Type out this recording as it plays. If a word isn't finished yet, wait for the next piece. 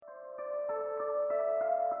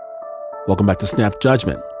Welcome back to Snap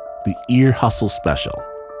Judgment, the Ear Hustle special.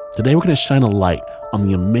 Today we're going to shine a light on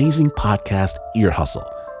the amazing podcast Ear Hustle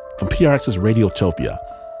from PRX's Radiotopia.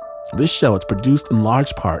 This show is produced in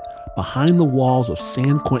large part behind the walls of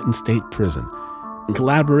San Quentin State Prison in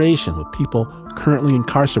collaboration with people currently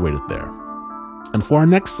incarcerated there. And for our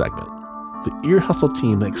next segment, the Ear Hustle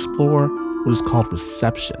team, they explore what is called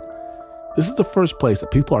reception. This is the first place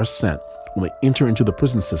that people are sent when they enter into the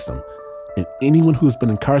prison system, and anyone who has been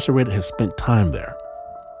incarcerated has spent time there.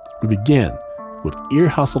 We begin with Ear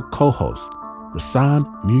Hustle co-host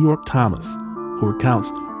Rasan New York Thomas, who recounts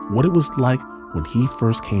what it was like when he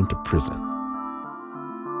first came to prison.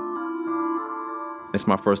 It's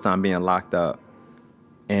my first time being locked up.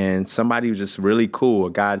 And somebody was just really cool.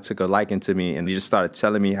 A guy took a liking to me, and he just started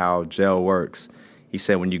telling me how jail works. He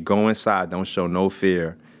said, when you go inside, don't show no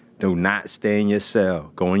fear. Do not stay in your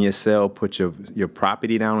cell. Go in your cell, put your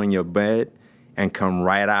property down on your bed, and come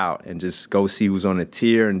right out and just go see who's on the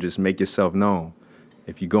tier and just make yourself known.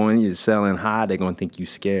 If you go in your cell and hide, they're going to think you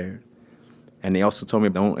scared. And they also told me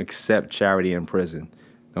don't accept charity in prison.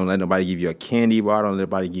 Don't let nobody give you a candy bar. Don't let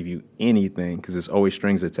nobody give you anything because there's always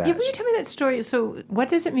strings attached. Yeah, will you tell me that story? So what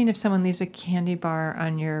does it mean if someone leaves a candy bar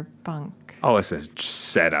on your bunk? Oh, it's a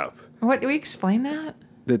setup. What, do we explain that?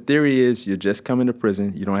 The theory is you're just coming to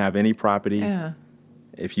prison. You don't have any property. Yeah.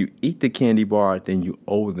 If you eat the candy bar, then you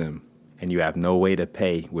owe them, and you have no way to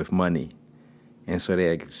pay with money. And so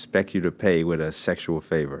they expect you to pay with a sexual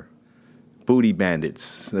favor. Booty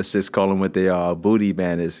bandits. Let's just call them what they are, booty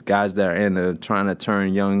bandits. Guys that are trying to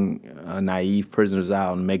turn young, naive prisoners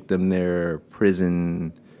out and make them their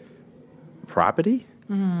prison property.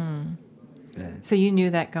 Mm. Yeah. So you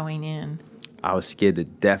knew that going in. I was scared to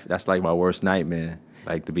death. That's like my worst nightmare,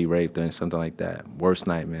 like to be raped or something like that. Worst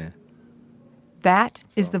nightmare. That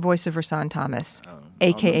is the voice of Rasan Thomas,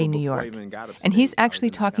 a.k.a. New York. And he's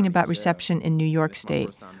actually talking about reception in New York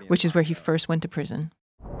State, which is where he first went to prison.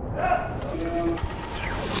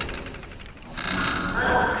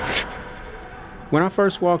 When I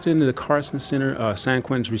first walked into the Carson Center, San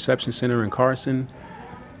Quentin's reception center in Carson,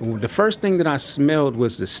 the first thing that I smelled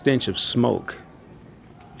was the stench of smoke.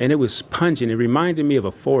 And it was pungent. It reminded me of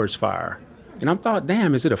a forest fire. And I thought,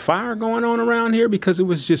 damn, is it a fire going on around here? Because it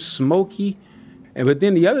was just smoky. But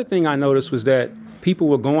then the other thing I noticed was that people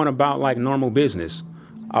were going about like normal business.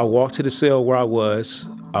 I walked to the cell where I was.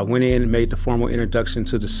 I went in and made the formal introduction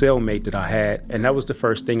to the cellmate that I had. And that was the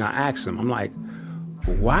first thing I asked him. I'm like,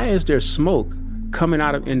 why is there smoke coming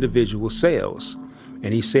out of individual cells?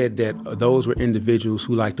 And he said that those were individuals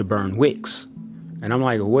who like to burn wicks. And I'm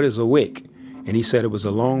like, well, what is a wick? And he said it was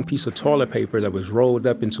a long piece of toilet paper that was rolled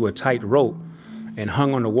up into a tight rope and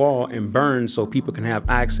hung on the wall and burned so people can have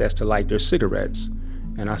access to light their cigarettes.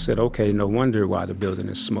 And I said, okay, no wonder why the building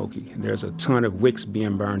is smoky. There's a ton of wicks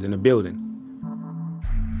being burned in the building.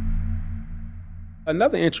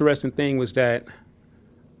 Another interesting thing was that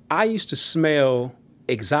I used to smell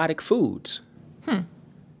exotic foods.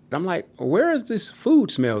 I'm like, where is this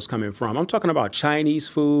food smells coming from? I'm talking about Chinese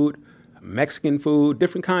food, Mexican food,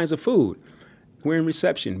 different kinds of food. We're in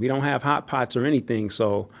reception. We don't have hot pots or anything,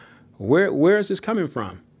 so where is this coming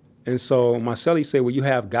from? And so my cellie said, well, you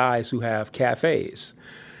have guys who have cafes.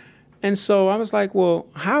 And so I was like, well,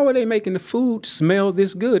 how are they making the food smell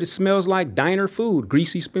this good? It smells like diner food,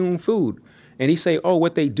 greasy spoon food. And he say, oh,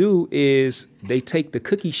 what they do is they take the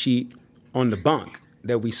cookie sheet on the bunk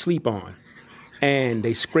that we sleep on, and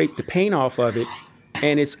they scrape the paint off of it,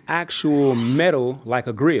 and it's actual metal like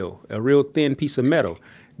a grill, a real thin piece of metal.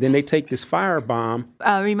 Then they take this firebomb.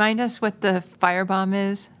 Remind us what the firebomb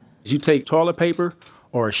is. You take toilet paper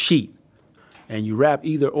or a sheet, and you wrap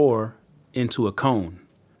either or into a cone.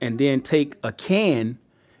 And then take a can,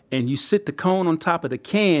 and you sit the cone on top of the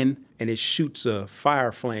can, and it shoots a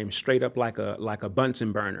fire flame straight up like a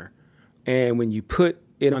Bunsen burner. And when you put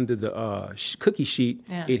it under the cookie sheet,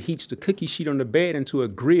 It heats the cookie sheet on the bed into a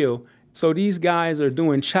grill. So these guys are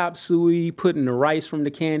doing chop suey, putting the rice from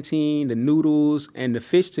the canteen, the noodles, and the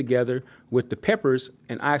fish together with the peppers,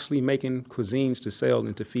 and actually making cuisines to sell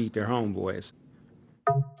and to feed their homeboys.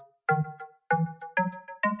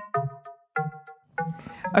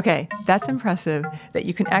 Okay, that's impressive that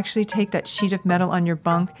you can actually take that sheet of metal on your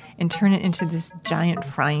bunk and turn it into this giant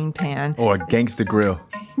frying pan. Or a gangster grill.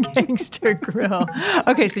 Gangster grill.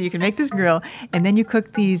 Okay, so you can make this grill, and then you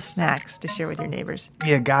cook these snacks to share with your neighbors.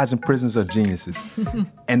 Yeah, guys in prisons are geniuses.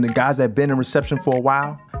 And the guys that been in reception for a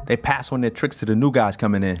while, they pass on their tricks to the new guys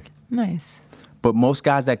coming in. Nice. But most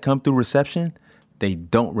guys that come through reception, they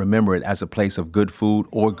don't remember it as a place of good food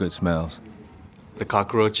or good smells. The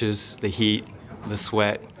cockroaches, the heat, the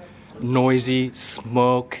sweat, noisy,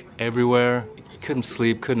 smoke everywhere. couldn't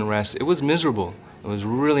sleep, couldn't rest. It was miserable. It was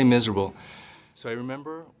really miserable. So I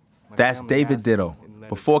remember... That's David Ditto.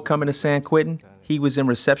 Before coming to San Quentin, he was in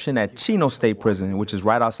reception at Chino State Prison, which is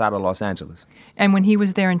right outside of Los Angeles. And when he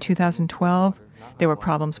was there in 2012, there were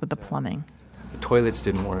problems with the plumbing. The toilets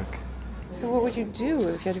didn't work. So what would you do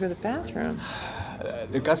if you had to go to the bathroom?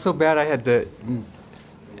 It got so bad I had to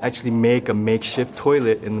actually make a makeshift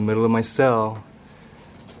toilet in the middle of my cell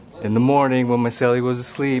in the morning when my cellie was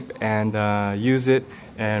asleep and use it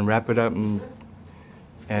and wrap it up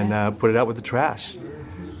and put it out with the trash.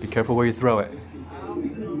 Be careful where you throw it.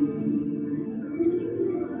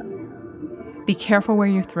 Be careful where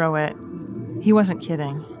you throw it. He wasn't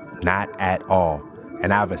kidding. Not at all.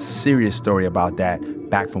 And I have a serious story about that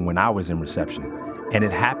back from when I was in reception. And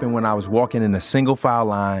it happened when I was walking in a single file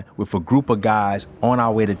line with a group of guys on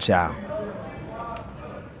our way to chow.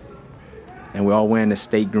 And we're all wearing the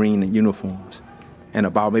state green uniforms. And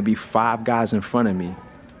about maybe 5 guys in front of me,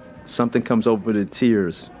 something comes over the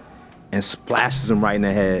tears and splashes him right in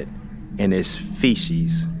the head. And it's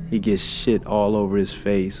feces. He gets shit all over his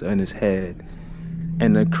face and his head.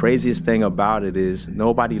 And the craziest thing about it is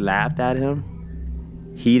nobody laughed at him.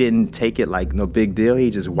 He didn't take it like no big deal. He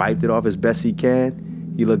just wiped it off as best he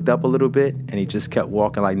can. He looked up a little bit, and he just kept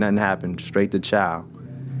walking like nothing happened, straight to chow.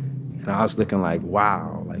 And I was looking like,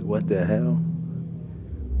 wow, like what the hell?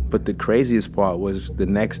 But the craziest part was the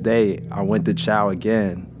next day, I went to chow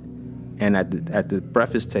again, and at the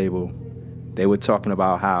breakfast table, they were talking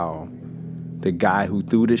about how the guy who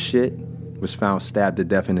threw the shit was found stabbed to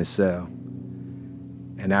death in his cell.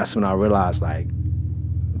 And that's when I realized, like,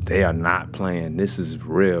 they are not playing. This is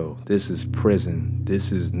real. This is prison.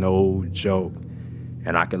 This is no joke.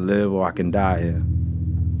 And I can live or I can die here.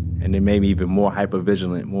 And it made me even more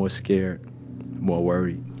hypervigilant, more scared, more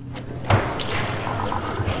worried.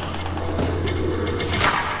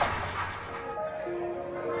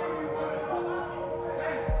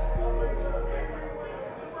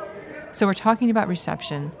 So we're talking about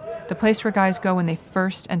reception, the place where guys go when they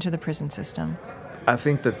first enter the prison system. I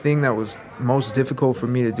think the thing that was most difficult for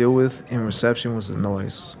me to deal with in reception was the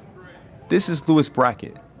noise. This is Louis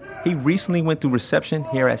Brackett. He recently went through reception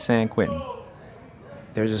here at San Quentin.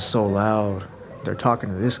 They're just so loud. They're talking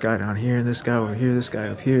to this guy down here, and this guy over here, this guy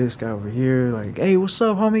up here, this guy over here. Like, hey, what's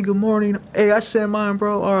up, homie? Good morning. Hey, I sent mine,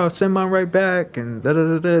 bro. All right, I'll send mine right back. And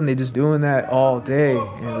da-da-da-da. And they just doing that all day.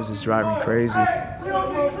 And it was just driving me crazy.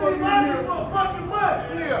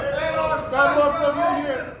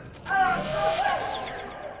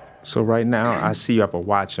 So right now, I see you have a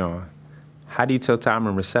watch on. How do you tell time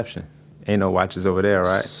in reception? Ain't no watches over there,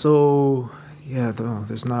 right? So, yeah,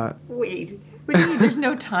 there's not. Wait, what do you mean there's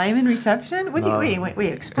no time in reception? What do you,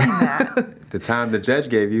 wait, explain that. The time the judge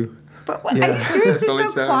gave you. But what, are you serious?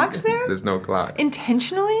 There's no clocks there? There's no clock.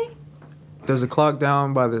 Intentionally? There's a clock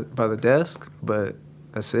down by the desk, but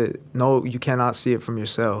that's it. No, you cannot see it from your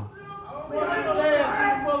cell.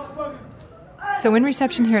 So in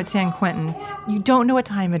reception here at San Quentin, you don't know what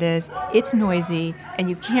time it is, it's noisy, and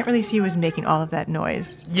you can't really see who's making all of that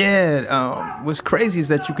noise. Yeah, what's crazy is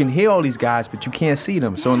that you can hear all these guys, but you can't see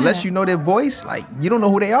them. So unless you know their voice, like, you don't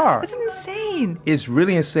know who they are. That's insane. It's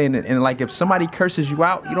really insane. And like, if somebody curses you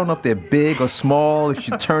out, you don't know if they're big or small, if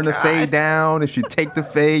you turn the fade down, if you take the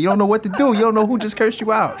fade. You don't know what to do. You don't know who just cursed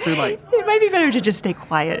you out. So you're like... It might be better to just stay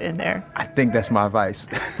quiet in there. I think that's my advice.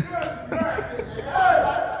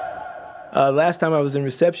 Last time I was in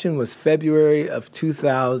reception was February of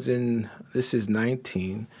 2000. This is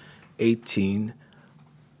 19, 18,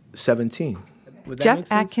 17.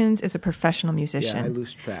 Jeff Atkins is a professional musician. Yeah, I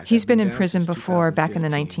lose track. He's been in prison before, back in the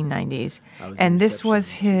 1990s. And this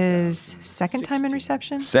was his second time in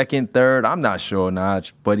reception? Second, third, I'm not sure,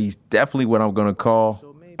 Naj, but he's definitely what I'm going to call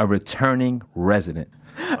a returning resident.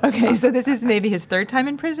 Okay, so this is maybe his third time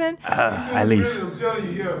in prison? At least. I'm telling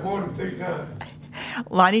you, yeah, more than 3 times.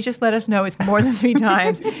 Lonnie just let us know it's more than 3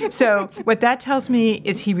 times. So what that tells me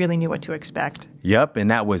is he really knew what to expect. Yep,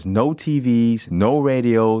 and that was no TVs, no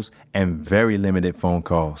radios, and very limited phone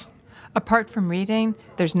calls. Apart from reading,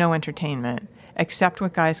 there's no entertainment, except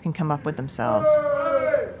what guys can come up with themselves.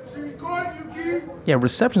 Yeah,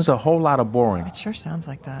 reception's a whole lot of boring. It sure sounds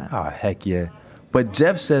like that. Oh, heck yeah. But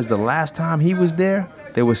Jeff says the last time he was there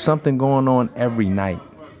was something going on every night.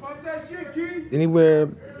 Anywhere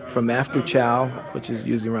from after chow, which is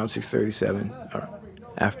usually around 6:37, or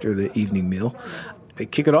after the evening meal, they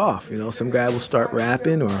kick it off. You know, some guy will start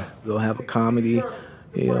rapping, or they'll have a comedy,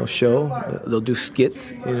 show. They'll do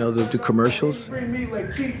skits. They'll do commercials.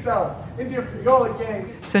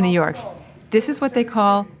 So New York, this is what they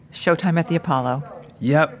call Showtime at the Apollo.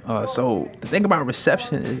 Yep. So the thing about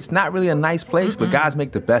reception, it's not really a nice place, but guys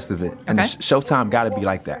make the best of it. And Showtime got to be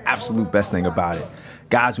like the absolute best thing about it.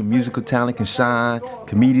 Guys with musical talent can shine.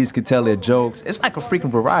 Comedians can tell their jokes. It's like a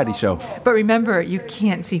freaking variety show. But remember, you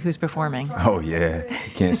can't see who's performing. Oh, yeah.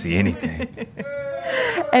 You can't see anything.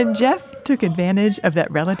 And Jeff took advantage of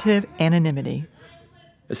that relative anonymity.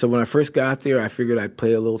 So when I first got there, I figured I'd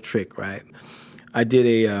play a little trick, right? I did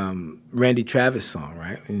a Randy Travis song,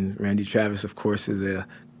 right? And Randy Travis, of course, is a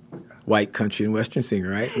white country and western singer,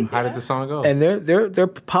 right? And how did the song go? And they're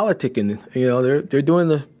politicking, you know, they're doing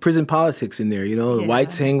the prison politics in there, you know. The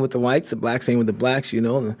whites hang with the whites, the blacks hang with the blacks, you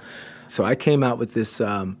know. So I came out with this,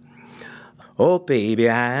 oh baby,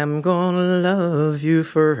 I'm gonna love you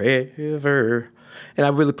forever. And I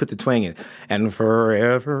really put the twang in. And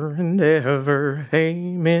forever and ever,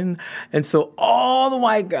 amen. And so all the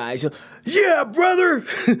white guys, yeah, brother,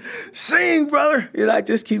 sing, brother. And I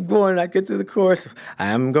just keep going. I get to the chorus.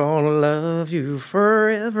 I'm gonna love you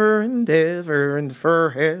forever and ever and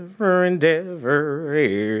forever and ever,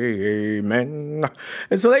 amen.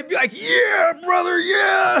 And so they'd be like, yeah, brother,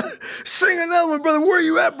 yeah. Sing another one, brother. Where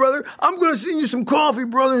you at, brother? I'm gonna sing you some coffee,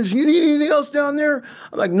 brother. You need anything else down there?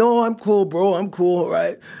 I'm like, no, I'm cool, bro. I'm cool,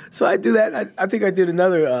 right? So I do that. I think I did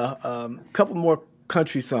another couple more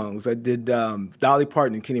country songs. I did Dolly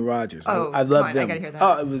Parton and Kenny Rogers. I love them. I gotta hear that.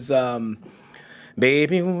 Oh, it was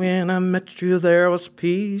baby, when I met you, there was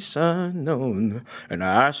peace unknown. And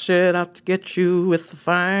I set out to get you with a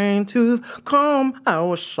fine-tooth comb. I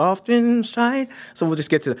was soft inside. So we'll just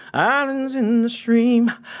get to the islands in the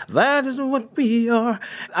stream. That is what we are.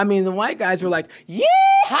 I mean, the white guys were like, yeah,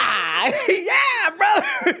 yeah,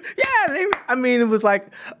 brother. Yeah. It was like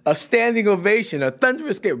a standing ovation, a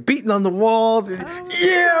thunderous scare, beating on the walls. And,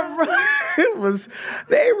 yeah, brother.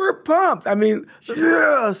 They were pumped. I mean,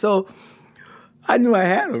 yeah. So I knew I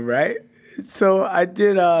had them, right? So I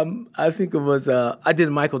did, I think it was, I did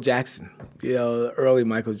Michael Jackson, you know, early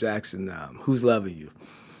Michael Jackson, Who's Loving You?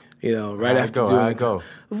 You know, right after doing I go.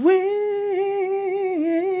 When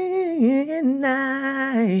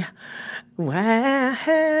I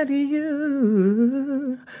had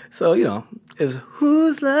you. So, you know, it was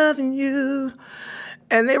Who's Loving You?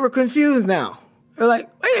 And they were confused now. They're like,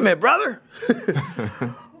 wait a minute, brother.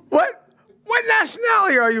 What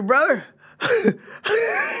nationality are you, brother? The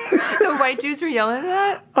white Jews were yelling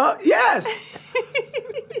at that? Yes.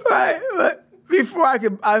 Right. But before I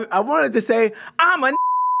wanted to say, I'm a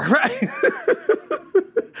right?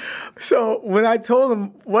 So when I told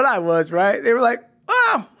them what I was, right, they were like,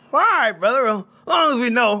 oh, all right, brother, as long as we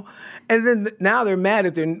know. And then now they're mad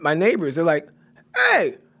at my neighbors. They're like,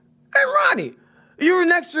 hey, Ronnie, you were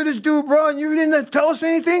next to this dude, bro, and you didn't tell us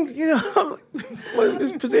anything? You know, what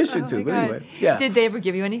this position to? But anyway, yeah. Did they ever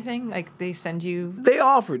give you anything? Like they send you? They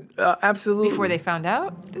offered, absolutely. Before they found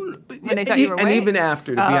out? When they thought you were and away? even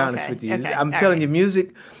after, to be honest with you. Okay. I'm telling you,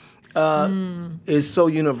 music is so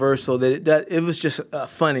universal that it was just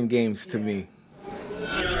fun and games to me.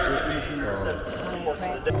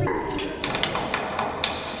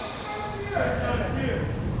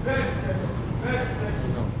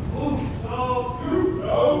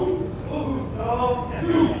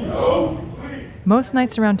 Most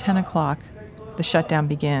nights around 10 o'clock, the shutdown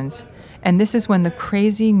begins. And this is when the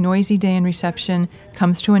crazy, noisy day in reception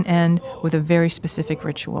comes to an end with a very specific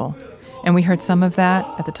ritual. And we heard some of that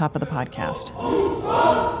at the top of the podcast.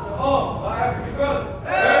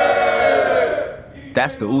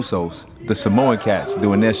 That's the Usos, the Samoan cats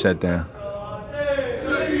doing their shutdown.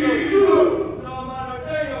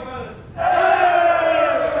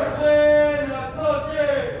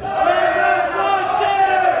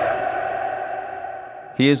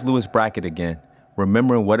 Here's Louis Brackett again,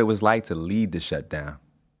 remembering what it was like to lead the shutdown.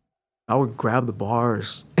 I would grab the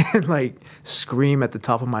bars and like scream at the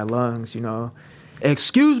top of my lungs, you know,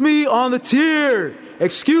 excuse me on the tier,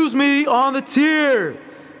 excuse me on the tier.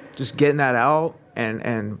 Just getting that out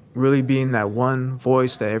and really being that one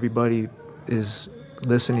voice that everybody is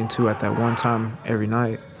listening to at that one time every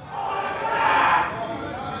night.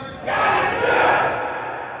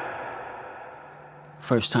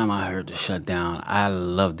 First time I heard the shutdown, I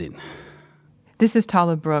loved it. This is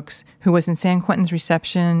Tala Brooks, who was in San Quentin's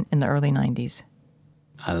reception in the early 90s.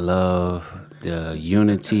 I love the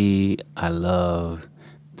unity. I love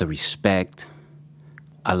the respect.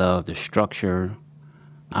 I love the structure.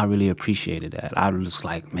 I really appreciated that. I was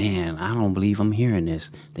like, man, I don't believe I'm hearing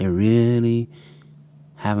this. They're really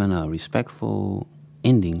having a respectful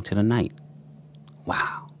ending to the night.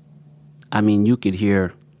 Wow. I mean, you could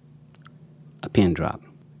hear a pin drop.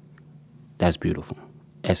 That's beautiful.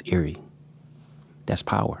 That's eerie. That's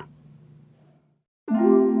power.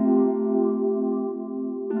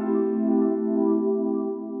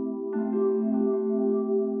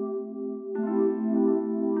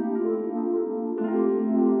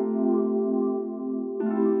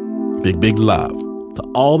 Big, big love to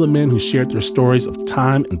all the men who shared their stories of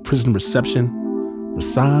time and prison reception: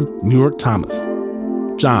 Rahsaan New York Thomas,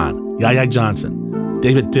 John Yahya Johnson,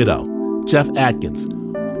 David Ditto, Jeff Atkins,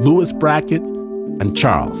 Louis Brackett, and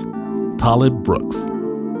Charles Talib Brooks.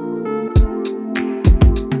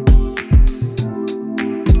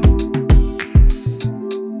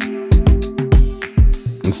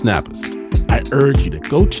 And snappers, I urge you to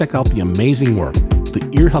go check out the amazing work the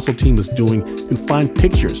Ear Hustle team is doing. You can find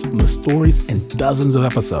pictures from the stories and dozens of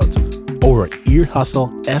episodes over at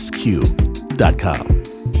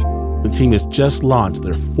earhustlesq.com. The team has just launched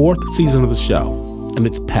their 4th season of the show, and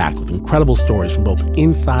it's packed with incredible stories from both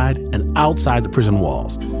inside and outside the prison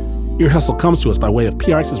walls. Ear Hustle comes to us by way of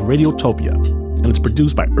PRX's Radiotopia, and it's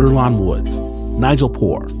produced by Earlonne Woods, Nigel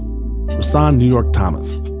Poor, Rahsaan New York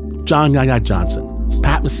Thomas, John Yahya Johnson,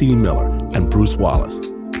 Pat Mesiti-Miller, and Bruce Wallace.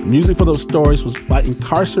 The music for those stories was by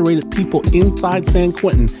incarcerated people inside San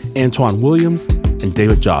Quentin, Antoine Williams and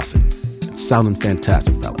David Jossi. Sounding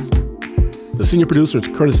fantastic, fellas. The senior producer is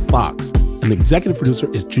Curtis Fox, and the executive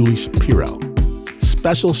producer is Julie Shapiro.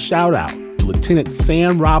 Special shout out to Lieutenant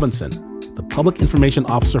Sam Robinson, the public information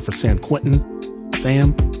officer for San Quentin.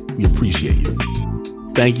 Sam, we appreciate you.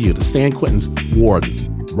 Thank you to San Quentin's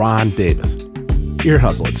warden, Ron Davis. Ear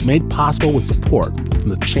Hustle, it's made possible with support from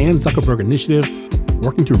the Chan Zuckerberg Initiative,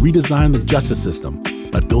 working to redesign the justice system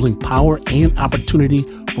by building power and opportunity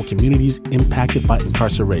for communities impacted by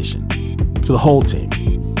incarceration. To the whole team,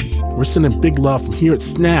 we're sending big love from here at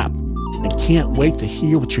Snap, and can't wait to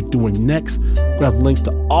hear what you're doing next. We have links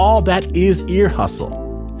to all that is Ear Hustle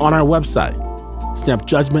on our website,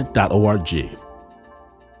 snapjudgment.org.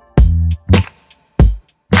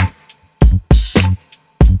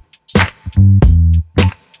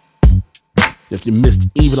 If you missed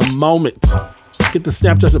even a moment, get the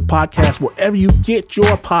Snap Judgment podcast wherever you get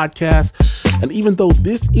your podcasts. And even though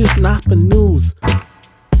this is not the news,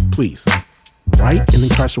 please write an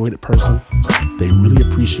incarcerated person. They really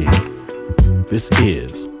appreciate it. This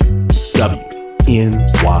is WNYC.